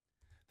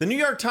The New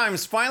York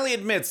Times finally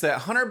admits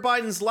that Hunter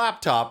Biden's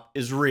laptop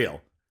is real.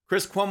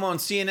 Chris Cuomo and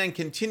CNN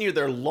continue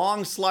their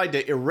long slide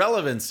to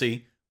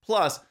irrelevancy.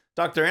 Plus,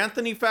 Dr.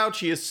 Anthony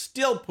Fauci is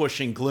still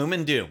pushing gloom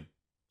and doom.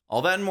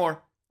 All that and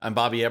more. I'm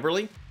Bobby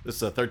Eberle. This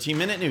is a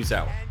 13-minute news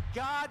hour. And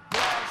God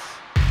bless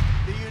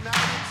the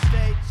United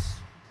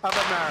States of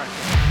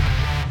America.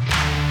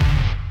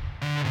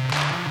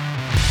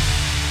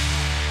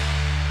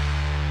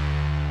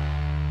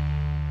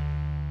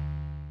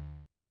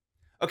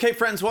 Okay,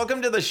 friends,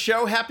 welcome to the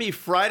show. Happy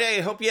Friday.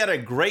 I hope you had a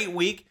great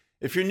week.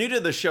 If you're new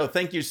to the show,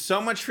 thank you so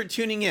much for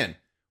tuning in.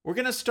 We're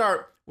going to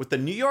start with the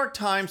New York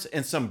Times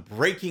and some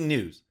breaking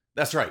news.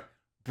 That's right,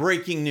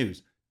 breaking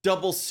news.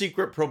 Double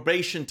secret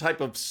probation type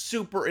of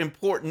super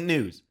important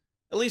news,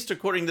 at least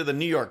according to the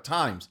New York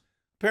Times.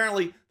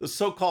 Apparently, the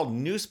so-called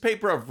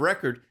newspaper of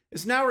record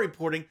is now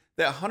reporting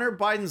that Hunter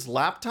Biden's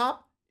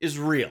laptop is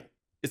real.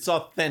 It's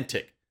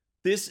authentic.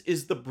 This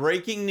is the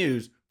breaking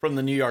news from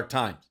the New York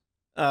Times.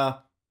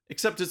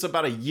 Except it's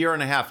about a year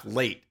and a half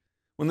late.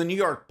 When the New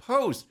York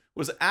Post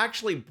was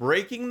actually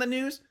breaking the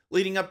news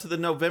leading up to the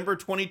November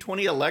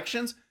 2020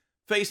 elections,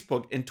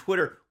 Facebook and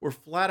Twitter were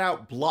flat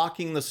out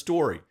blocking the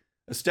story.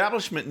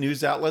 Establishment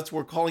news outlets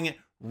were calling it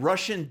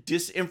Russian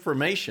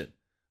disinformation.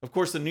 Of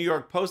course, the New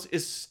York Post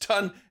is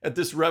stunned at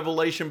this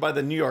revelation by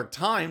the New York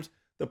Times.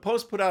 The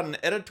Post put out an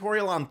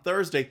editorial on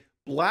Thursday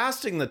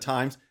blasting the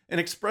Times and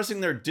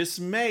expressing their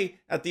dismay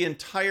at the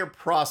entire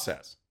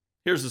process.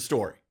 Here's the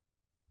story.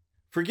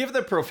 Forgive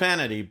the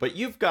profanity, but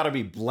you've got to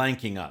be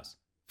blanking us.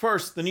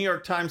 First, the New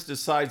York Times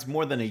decides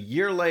more than a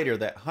year later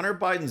that Hunter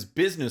Biden's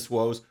business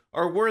woes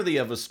are worthy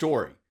of a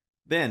story.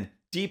 Then,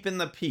 deep in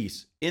the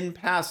piece, in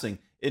passing,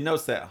 it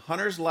notes that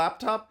Hunter's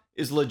laptop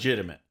is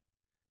legitimate.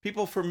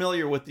 People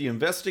familiar with the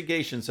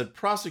investigation said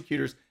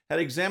prosecutors had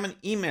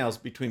examined emails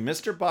between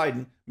Mr.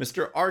 Biden,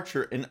 Mr.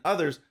 Archer, and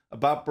others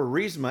about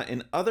Burisma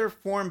and other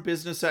foreign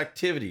business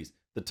activities,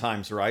 the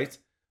Times writes.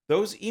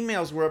 Those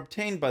emails were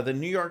obtained by the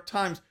New York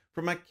Times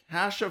from a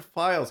cache of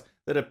files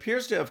that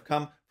appears to have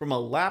come from a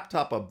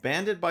laptop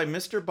abandoned by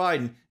Mr.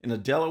 Biden in a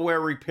Delaware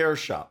repair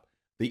shop.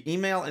 The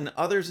email and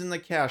others in the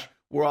cache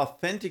were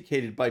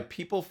authenticated by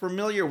people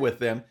familiar with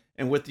them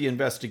and with the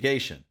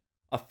investigation.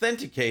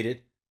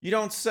 Authenticated? You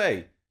don't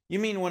say. You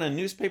mean when a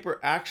newspaper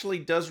actually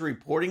does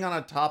reporting on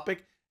a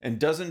topic and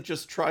doesn't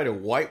just try to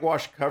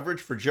whitewash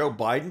coverage for Joe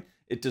Biden,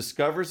 it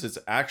discovers it's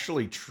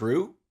actually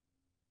true?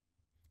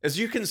 As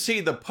you can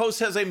see, the Post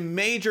has a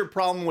major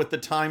problem with the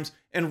Times,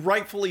 and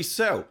rightfully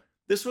so.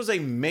 This was a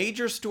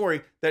major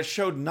story that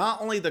showed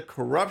not only the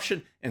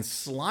corruption and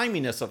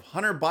sliminess of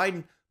Hunter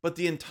Biden, but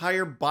the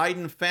entire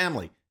Biden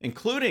family,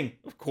 including,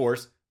 of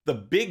course, the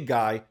big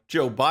guy,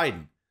 Joe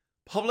Biden.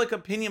 Public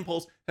opinion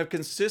polls have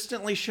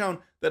consistently shown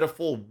that a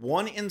full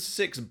 1 in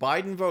 6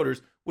 Biden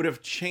voters would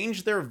have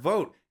changed their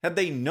vote had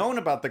they known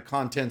about the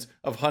contents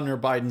of Hunter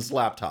Biden's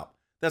laptop.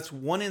 That's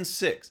 1 in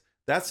 6.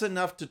 That's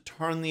enough to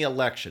turn the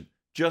election.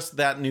 Just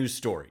that news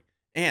story.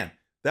 And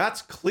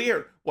that's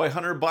clear why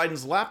Hunter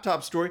Biden's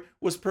laptop story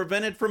was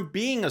prevented from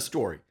being a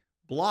story.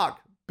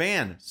 Blocked,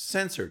 banned,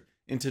 censored.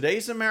 In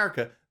today's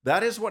America,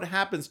 that is what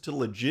happens to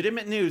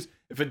legitimate news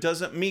if it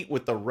doesn't meet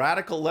with the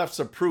radical left's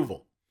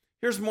approval.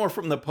 Here's more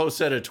from the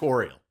Post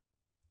editorial.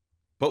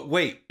 But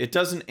wait, it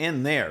doesn't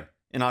end there.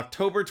 In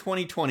October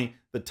 2020,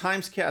 the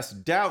Times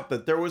cast doubt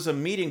that there was a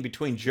meeting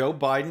between Joe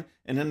Biden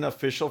and an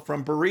official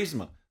from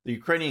Burisma, the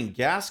Ukrainian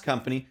gas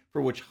company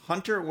for which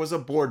Hunter was a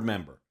board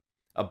member.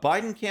 A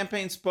Biden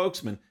campaign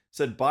spokesman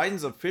said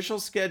Biden's official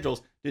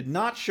schedules did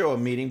not show a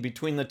meeting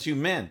between the two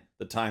men,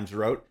 the Times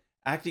wrote,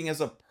 acting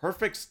as a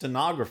perfect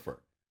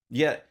stenographer.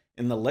 Yet,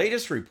 in the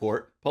latest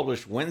report,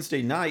 published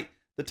Wednesday night,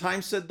 the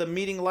Times said the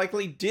meeting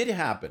likely did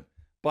happen.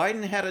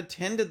 Biden had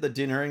attended the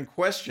dinner in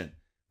question.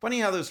 Funny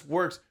how this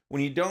works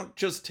when you don't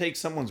just take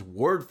someone's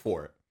word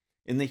for it.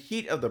 In the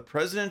heat of the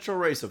presidential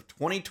race of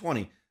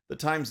 2020, the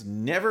Times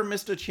never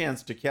missed a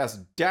chance to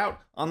cast doubt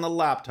on the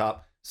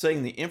laptop,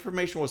 saying the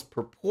information was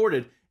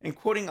purported and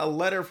quoting a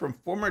letter from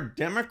former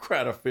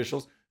Democrat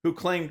officials who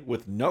claimed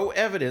with no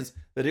evidence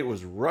that it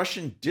was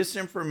Russian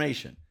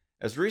disinformation.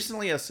 As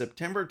recently as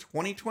September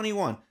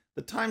 2021,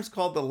 the Times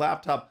called the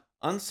laptop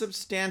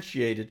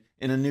unsubstantiated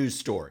in a news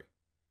story.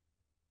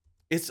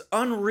 It's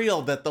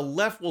unreal that the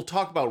left will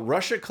talk about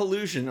Russia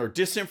collusion or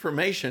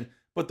disinformation,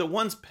 but the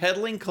ones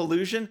peddling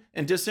collusion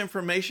and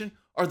disinformation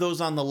are those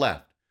on the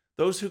left.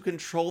 Those who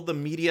control the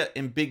media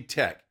and big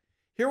tech.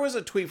 Here was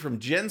a tweet from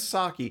Jen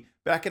Psaki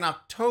back in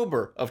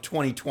October of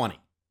 2020.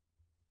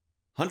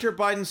 Hunter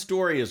Biden's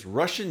story is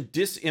Russian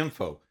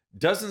disinfo,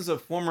 dozens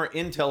of former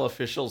Intel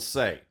officials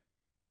say.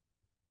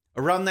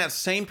 Around that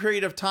same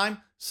period of time,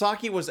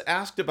 Psaki was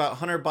asked about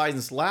Hunter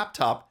Biden's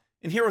laptop,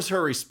 and here was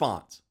her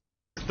response.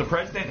 The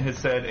president has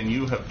said, and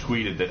you have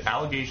tweeted, that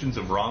allegations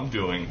of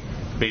wrongdoing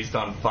based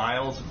on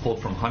files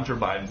pulled from Hunter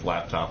Biden's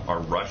laptop are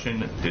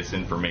Russian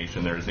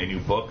disinformation. There is a new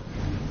book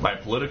by a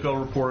Politico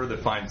reporter that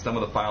finds some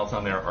of the files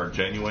on there are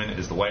genuine.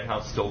 Is the White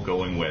House still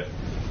going with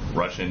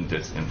Russian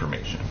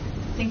disinformation?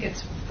 I think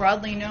it's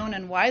broadly known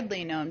and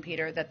widely known,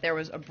 Peter, that there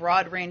was a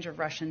broad range of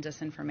Russian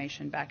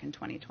disinformation back in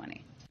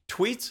 2020.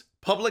 tweets,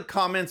 public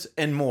comments,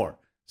 and more.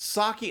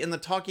 Psaki and the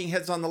talking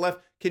heads on the left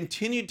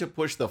continued to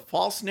push the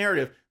false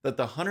narrative that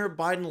the Hunter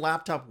Biden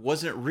laptop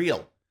wasn't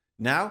real.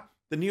 Now,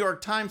 the New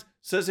York Times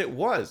says it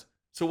was.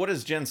 So what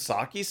does Jen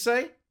Psaki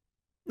say?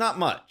 Not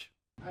much.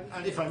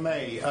 And if I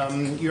may,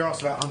 you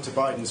asked about Hunter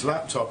Biden's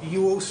laptop.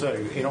 You also,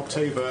 in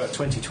October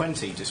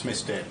 2020,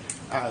 dismissed it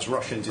as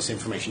Russian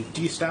disinformation.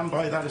 Do you stand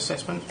by that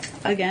assessment?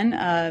 Again,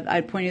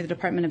 I'd point you to the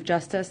Department of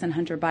Justice and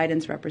Hunter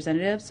Biden's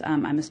representatives.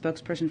 I'm a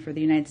spokesperson for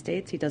the United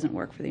States. He doesn't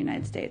work for the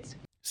United States.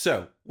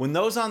 So, when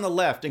those on the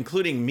left,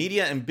 including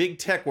media and big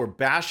tech, were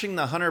bashing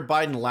the Hunter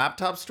Biden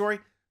laptop story,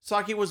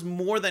 Psaki was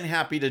more than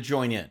happy to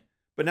join in.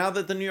 But now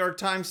that the New York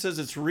Times says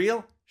it's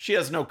real, she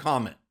has no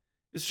comment.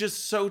 It's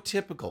just so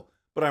typical.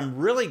 But I'm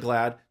really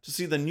glad to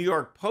see the New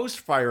York Post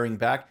firing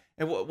back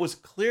at what was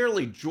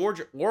clearly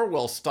George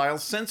Orwell-style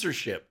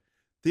censorship.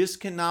 This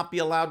cannot be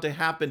allowed to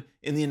happen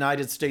in the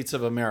United States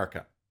of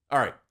America. All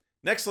right,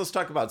 next let's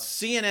talk about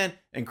CNN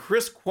and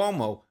Chris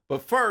Cuomo.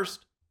 But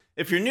first,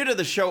 if you're new to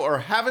the show or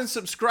haven't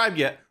subscribed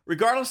yet,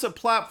 regardless of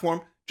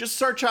platform, just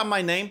search out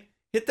my name,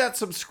 hit that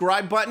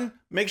subscribe button,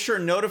 make sure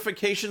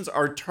notifications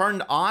are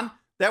turned on.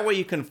 That way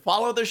you can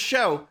follow the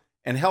show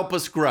and help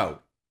us grow.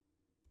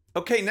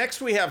 Okay,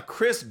 next we have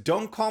Chris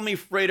Don't Call Me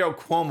Fredo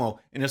Cuomo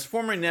and his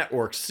former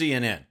network,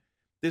 CNN.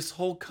 This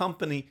whole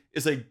company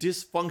is a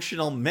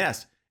dysfunctional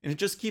mess, and it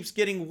just keeps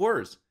getting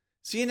worse.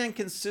 CNN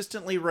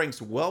consistently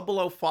ranks well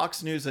below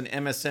Fox News and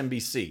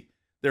MSNBC.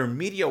 Their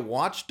media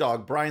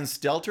watchdog, Brian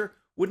Stelter,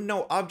 wouldn't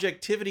know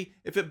objectivity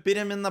if it bit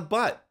him in the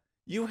butt.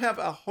 You have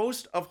a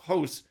host of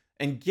hosts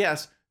and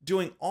guests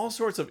doing all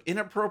sorts of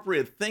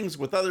inappropriate things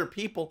with other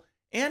people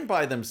and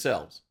by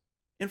themselves,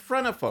 in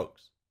front of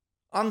folks,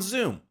 on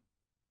Zoom.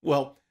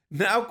 Well,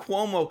 now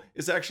Cuomo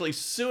is actually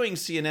suing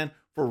CNN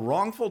for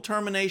wrongful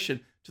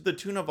termination to the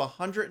tune of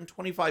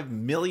 $125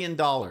 million.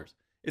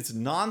 It's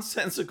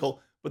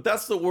nonsensical, but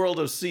that's the world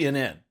of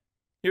CNN.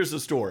 Here's the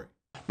story.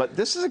 But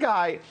this is a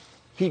guy,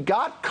 he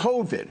got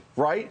COVID,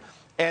 right?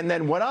 And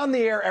then went on the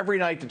air every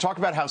night to talk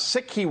about how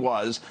sick he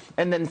was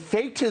and then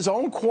faked his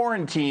own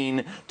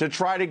quarantine to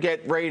try to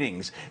get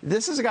ratings.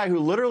 This is a guy who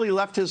literally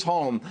left his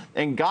home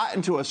and got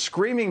into a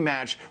screaming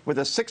match with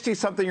a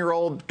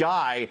 60-something-year-old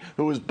guy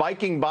who was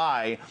biking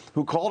by,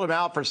 who called him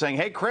out for saying,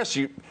 hey, Chris,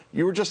 you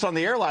were just on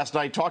the air last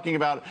night talking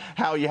about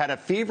how you had a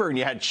fever and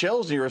you had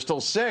chills and you were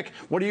still sick.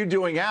 What are you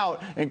doing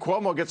out? And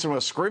Cuomo gets into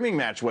a screaming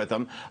match with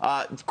him.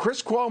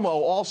 Chris Cuomo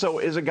also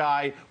is a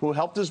guy who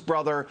helped his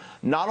brother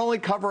not only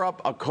cover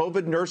up a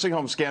COVID nursing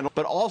home scandal,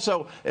 but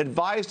also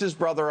advised his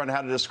brother on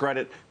how to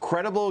discredit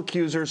credible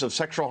accusers of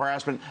sexual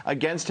harassment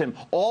against him,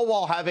 all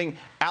while having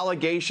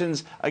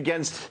allegations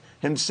against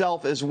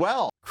himself as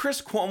well.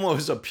 Chris Cuomo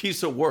is a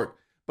piece of work,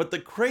 but the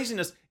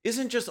craziness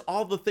isn't just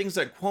all the things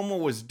that Cuomo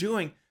was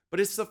doing, but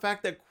it's the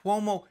fact that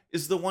Cuomo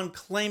is the one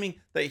claiming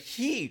that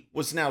he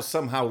was now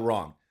somehow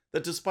wrong,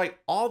 that despite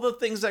all the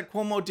things that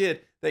Cuomo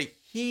did, that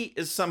he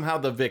is somehow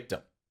the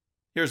victim.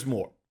 Here's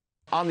more.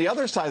 On the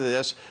other side of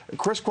this,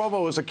 Chris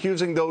Cuomo is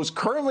accusing those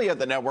currently at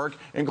the network,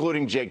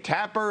 including Jake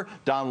Tapper,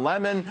 Don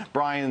Lemon,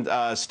 Brian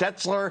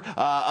Stetzler,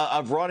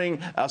 of running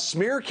a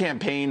smear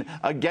campaign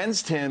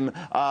against him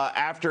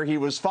after he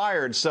was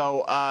fired.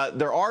 So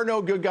there are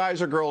no good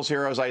guys or girls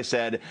here, as I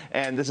said,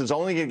 and this is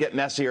only going to get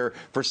messier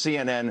for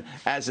CNN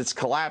as its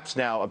collapse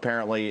now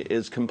apparently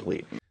is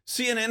complete.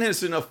 CNN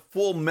is in a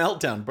full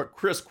meltdown, but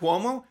Chris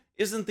Cuomo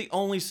isn't the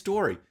only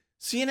story.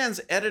 CNN's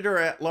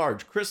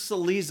editor-at-large, Chris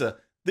Cillizza,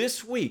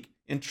 this week,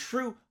 in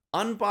true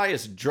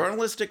unbiased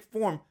journalistic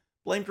form,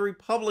 blamed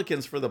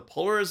Republicans for the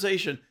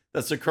polarization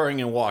that's occurring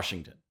in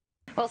Washington.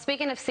 Well,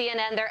 speaking of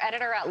CNN, their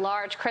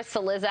editor-at-large, Chris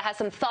Cillizza, has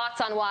some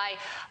thoughts on why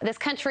this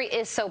country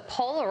is so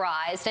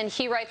polarized. And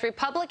he writes,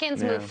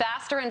 Republicans move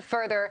faster and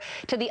further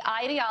to the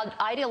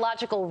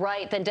ideological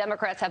right than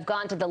Democrats have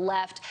gone to the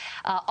left.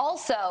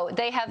 Also,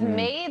 they have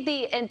made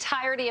the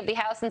entirety of the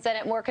House and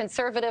Senate more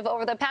conservative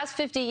over the past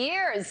 50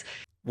 years.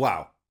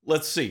 Wow.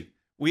 Let's see.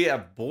 We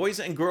have boys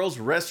and girls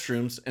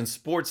restrooms and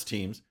sports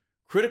teams,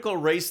 critical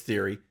race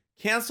theory,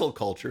 cancel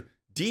culture,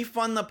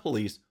 defund the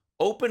police,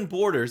 open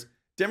borders,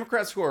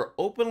 Democrats who are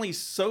openly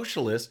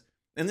socialist,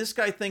 and this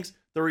guy thinks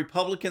the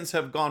Republicans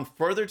have gone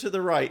further to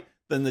the right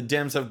than the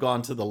Dems have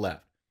gone to the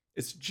left.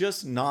 It's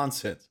just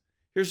nonsense.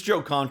 Here's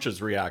Joe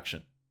Concha's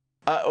reaction.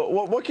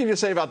 What can you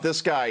say about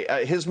this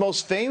guy? His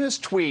most famous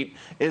tweet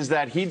is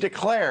that he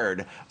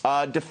declared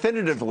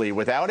definitively,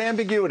 without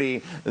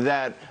ambiguity,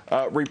 that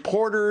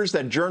reporters,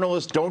 that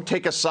journalists don't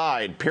take a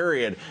side,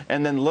 period.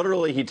 And then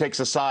literally he takes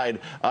a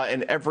side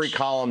in every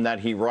column that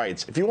he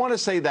writes. If you want to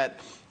say that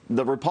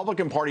the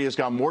Republican Party has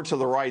gone more to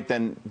the right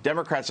than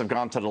Democrats have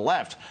gone to the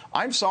left,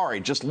 I'm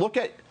sorry. Just look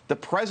at the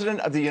president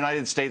of the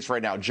United States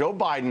right now, Joe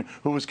Biden,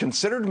 who was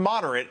considered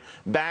moderate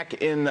back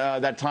in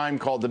that time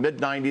called the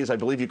mid-'90s. I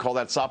believe you call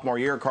that sophomore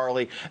year,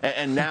 Carly.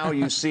 And now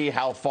you see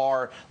how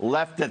far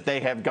left that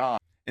they have gone.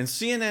 And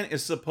CNN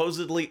is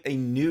supposedly a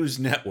news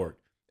network.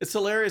 It's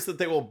hilarious that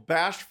they will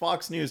bash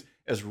Fox News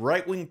as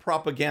right-wing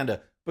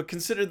propaganda, but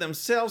consider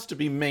themselves to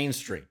be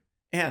mainstream.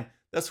 And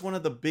that's one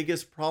of the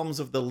biggest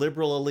problems of the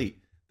liberal elite.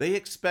 They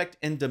expect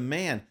and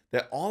demand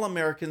that all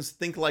Americans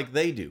think like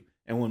they do.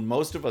 And when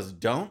most of us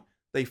don't,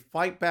 they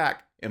fight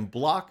back and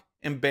block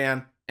and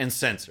ban and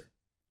censor.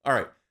 All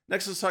right,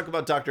 next let's talk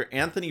about Dr.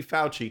 Anthony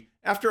Fauci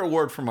after a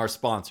word from our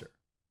sponsor.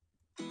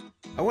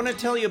 I want to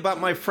tell you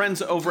about my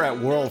friends over at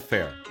World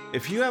Fair.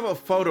 If you have a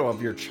photo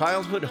of your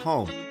childhood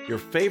home, your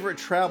favorite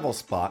travel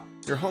spot,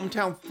 your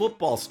hometown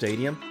football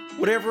stadium,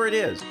 whatever it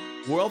is,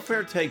 World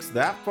Fair takes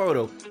that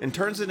photo and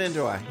turns it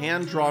into a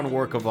hand-drawn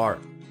work of art.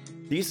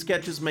 These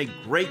sketches make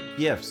great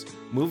gifts,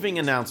 moving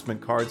announcement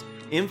cards,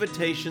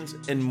 invitations,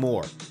 and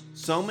more.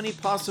 So many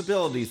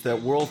possibilities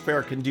that World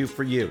Fair can do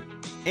for you.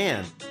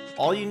 And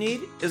all you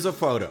need is a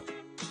photo.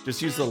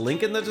 Just use the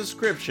link in the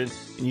description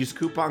and use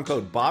coupon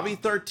code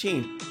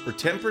BOBBY13 for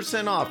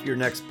 10% off your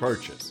next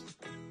purchase.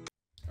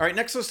 All right,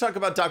 next let's talk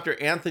about Dr.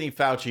 Anthony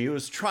Fauci, who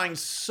is trying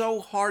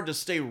so hard to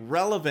stay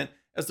relevant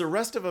as the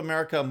rest of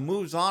America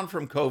moves on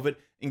from COVID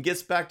and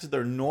gets back to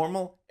their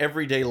normal,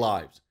 everyday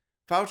lives.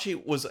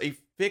 Fauci was a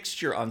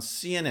fixture on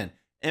CNN,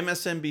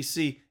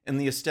 MSNBC,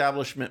 and the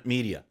establishment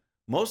media,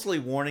 mostly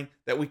warning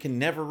that we can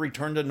never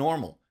return to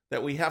normal,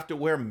 that we have to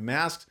wear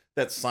masks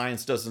that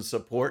science doesn't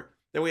support,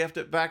 that we have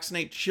to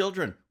vaccinate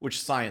children,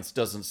 which science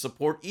doesn't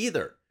support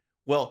either.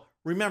 Well,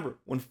 remember,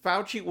 when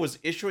Fauci was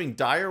issuing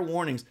dire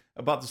warnings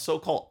about the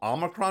so-called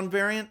Omicron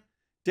variant,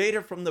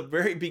 data from the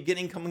very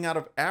beginning coming out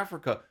of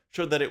Africa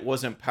showed that it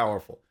wasn't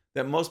powerful,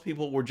 that most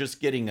people were just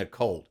getting a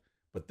cold.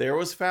 But there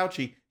was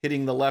Fauci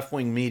hitting the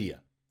left-wing media.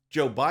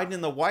 Joe Biden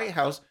in the White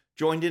House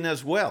joined in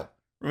as well.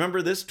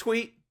 Remember this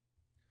tweet?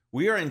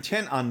 "We are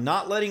intent on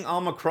not letting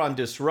Omicron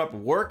disrupt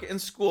work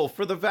and school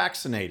for the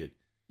vaccinated.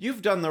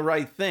 You've done the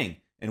right thing,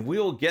 and we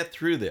will get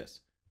through this.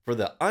 For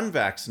the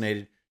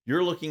unvaccinated,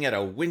 you're looking at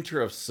a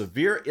winter of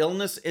severe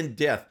illness and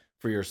death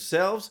for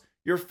yourselves,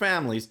 your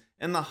families,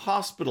 and the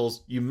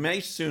hospitals you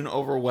may soon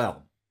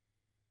overwhelm."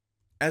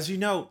 As you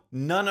know,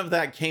 none of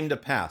that came to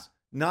pass,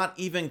 not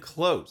even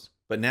close.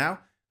 But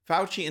now,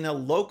 Fauci, in a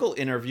local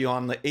interview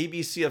on the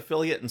ABC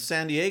affiliate in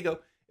San Diego,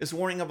 is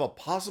warning of a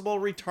possible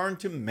return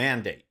to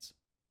mandates.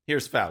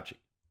 Here's Fauci.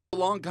 The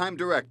longtime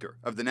director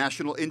of the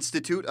National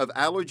Institute of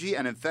Allergy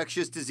and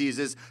Infectious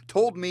Diseases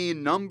told me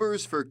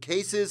numbers for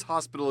cases,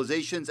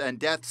 hospitalizations, and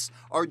deaths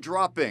are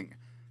dropping.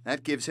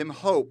 That gives him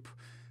hope.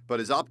 But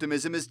his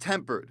optimism is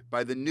tempered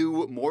by the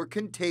new, more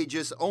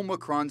contagious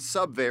Omicron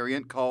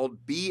subvariant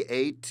called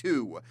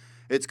BA.2.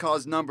 It's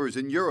caused numbers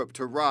in Europe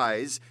to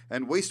rise,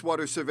 and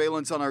wastewater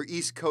surveillance on our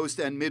East Coast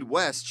and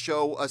Midwest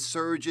show a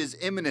surge is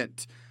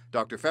imminent.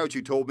 Dr.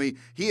 Fauci told me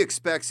he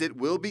expects it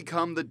will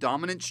become the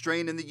dominant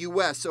strain in the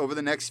U.S. over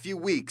the next few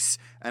weeks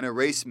and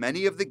erase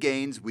many of the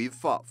gains we've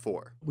fought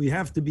for. We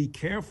have to be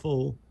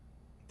careful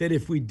that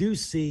if we do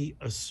see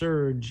a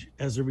surge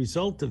as a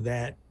result of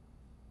that,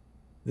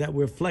 that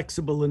we're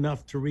flexible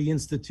enough to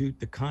reinstitute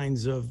the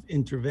kinds of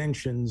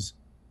interventions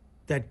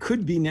that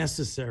could be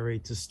necessary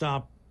to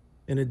stop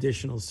an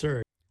additional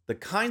surge. The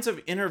kinds of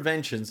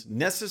interventions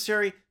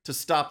necessary to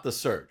stop the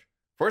surge.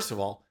 First of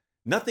all,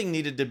 nothing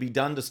needed to be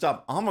done to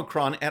stop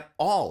Omicron at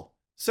all.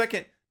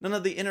 Second, none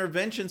of the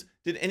interventions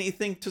did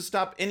anything to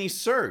stop any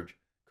surge.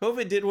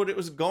 COVID did what it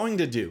was going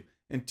to do.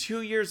 And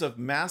 2 years of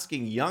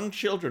masking young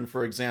children,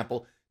 for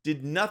example,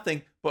 did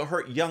nothing but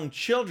hurt young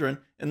children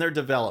and their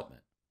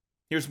development.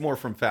 Here's more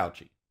from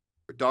Fauci.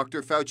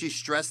 Dr. Fauci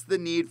stressed the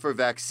need for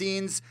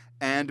vaccines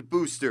and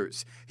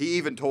boosters. He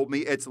even told me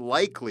it's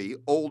likely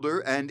older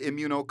and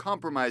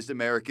immunocompromised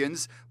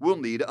Americans will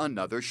need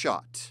another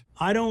shot.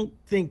 I don't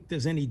think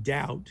there's any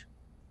doubt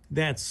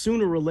that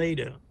sooner or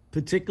later,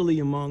 particularly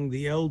among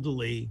the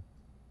elderly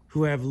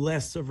who have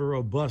less of a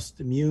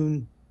robust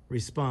immune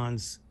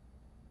response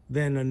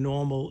than a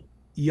normal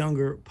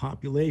younger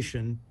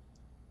population,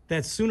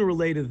 that sooner or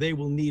later they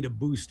will need a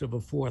boost of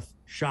a fourth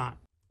shot.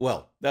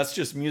 Well, that's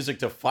just music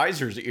to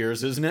Pfizer's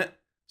ears, isn't it?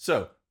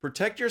 So,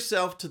 protect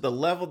yourself to the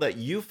level that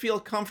you feel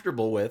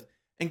comfortable with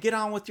and get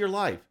on with your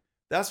life.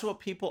 That's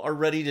what people are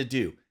ready to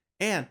do.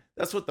 And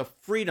that's what the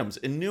freedoms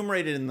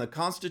enumerated in the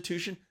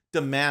Constitution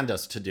demand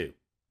us to do.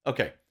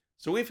 Okay,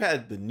 so we've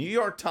had the New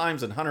York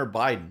Times and Hunter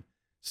Biden,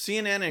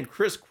 CNN and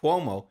Chris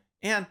Cuomo,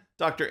 and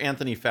Dr.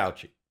 Anthony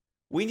Fauci.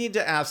 We need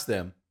to ask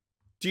them,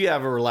 do you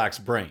have a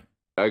relaxed brain?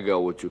 I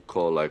got what you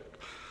call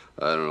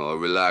a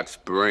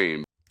relaxed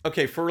brain.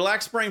 Okay, for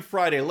Relaxed Brain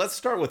Friday, let's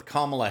start with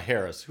Kamala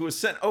Harris, who was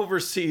sent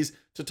overseas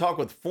to talk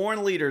with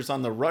foreign leaders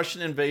on the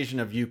Russian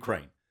invasion of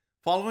Ukraine.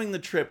 Following the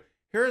trip,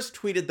 Harris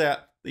tweeted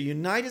that the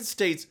United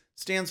States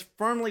stands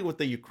firmly with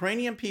the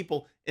Ukrainian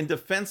people in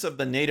defense of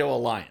the NATO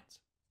alliance.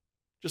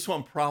 Just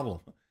one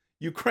problem.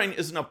 Ukraine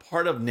isn't a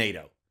part of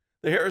NATO.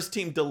 The Harris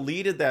team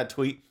deleted that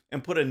tweet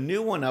and put a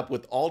new one up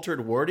with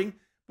altered wording,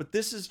 but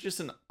this is just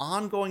an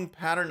ongoing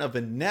pattern of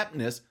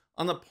ineptness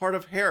on the part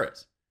of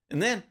Harris. And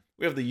then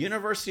we have the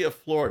University of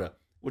Florida,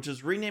 which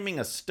is renaming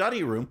a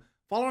study room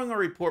following a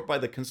report by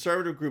the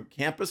conservative group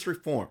Campus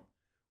Reform.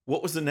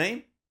 What was the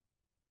name?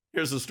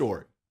 Here's the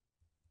story.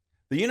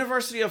 The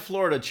University of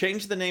Florida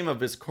changed the name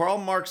of its Karl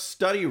Marx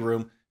study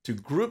room to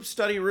Group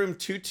Study Room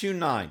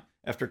 229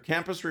 after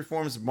Campus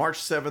Reform's March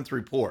 7th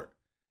report.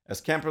 As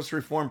Campus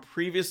Reform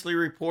previously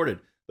reported,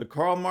 the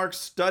Karl Marx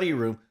study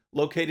room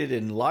located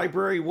in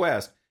Library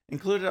West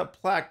included a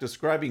plaque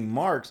describing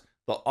Marx,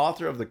 the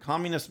author of the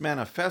Communist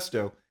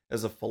Manifesto,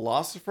 as a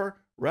philosopher,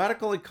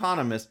 radical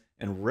economist,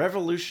 and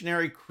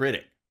revolutionary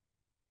critic.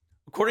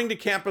 According to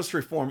Campus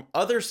Reform,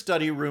 other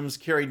study rooms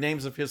carried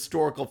names of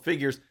historical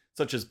figures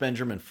such as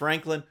Benjamin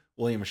Franklin,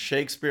 William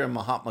Shakespeare, and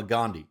Mahatma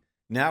Gandhi.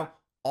 Now,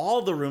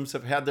 all the rooms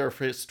have had their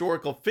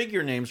historical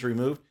figure names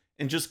removed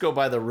and just go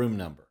by the room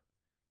number.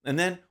 And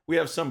then we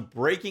have some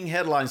breaking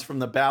headlines from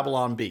the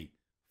Babylon Bee.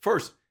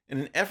 First, in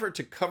an effort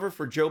to cover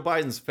for Joe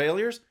Biden's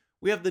failures,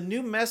 we have the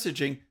new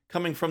messaging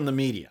coming from the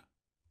media.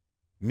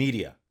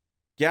 Media.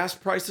 Gas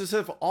prices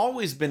have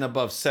always been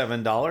above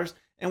 $7,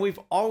 and we've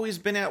always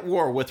been at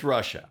war with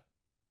Russia.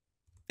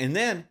 And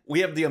then we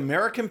have the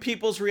American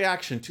people's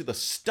reaction to the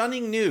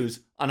stunning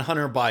news on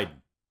Hunter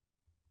Biden.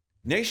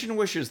 Nation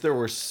wishes there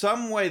were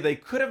some way they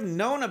could have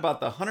known about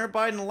the Hunter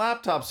Biden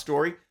laptop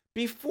story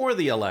before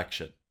the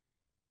election.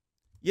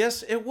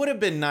 Yes, it would have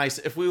been nice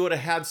if we would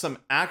have had some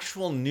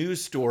actual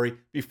news story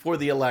before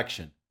the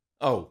election.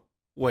 Oh,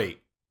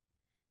 wait.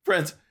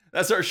 Friends,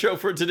 that's our show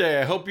for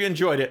today. I hope you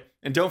enjoyed it.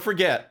 And don't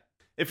forget,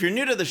 if you're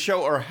new to the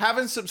show or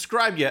haven't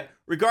subscribed yet,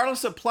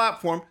 regardless of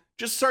platform,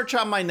 just search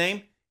out my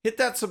name, hit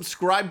that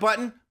subscribe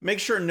button, make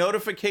sure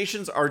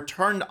notifications are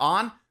turned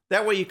on.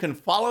 That way you can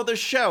follow the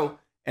show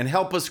and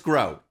help us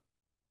grow.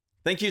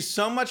 Thank you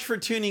so much for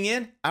tuning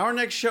in. Our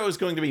next show is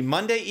going to be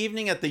Monday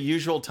evening at the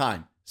usual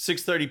time,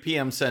 6:30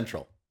 p.m.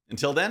 Central.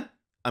 Until then,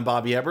 I'm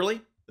Bobby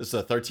Eberle. This is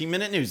a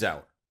 13-minute news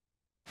hour.